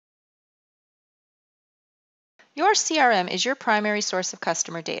Your CRM is your primary source of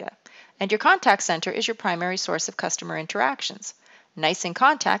customer data, and your contact center is your primary source of customer interactions.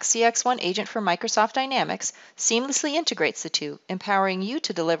 inContact CXone Agent for Microsoft Dynamics seamlessly integrates the two, empowering you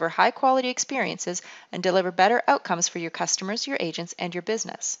to deliver high-quality experiences and deliver better outcomes for your customers, your agents, and your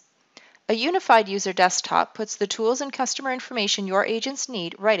business. A unified user desktop puts the tools and customer information your agents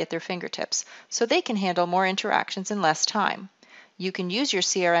need right at their fingertips, so they can handle more interactions in less time. You can use your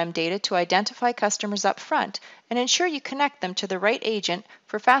CRM data to identify customers up front and ensure you connect them to the right agent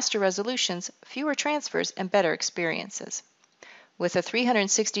for faster resolutions, fewer transfers, and better experiences. With a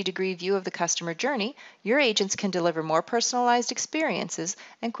 360-degree view of the customer journey, your agents can deliver more personalized experiences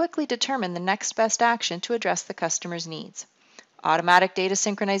and quickly determine the next best action to address the customer's needs. Automatic data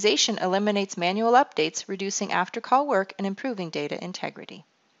synchronization eliminates manual updates, reducing after-call work and improving data integrity.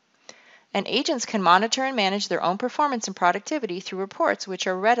 And agents can monitor and manage their own performance and productivity through reports which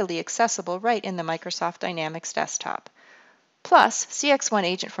are readily accessible right in the Microsoft Dynamics desktop. Plus, CXone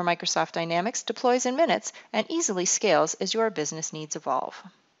Agent for Microsoft Dynamics deploys in minutes and easily scales as your business needs evolve.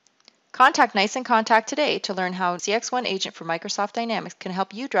 Contact inContact today to learn how CXone Agent for Microsoft Dynamics can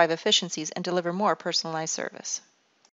help you drive efficiencies and deliver more personalized service.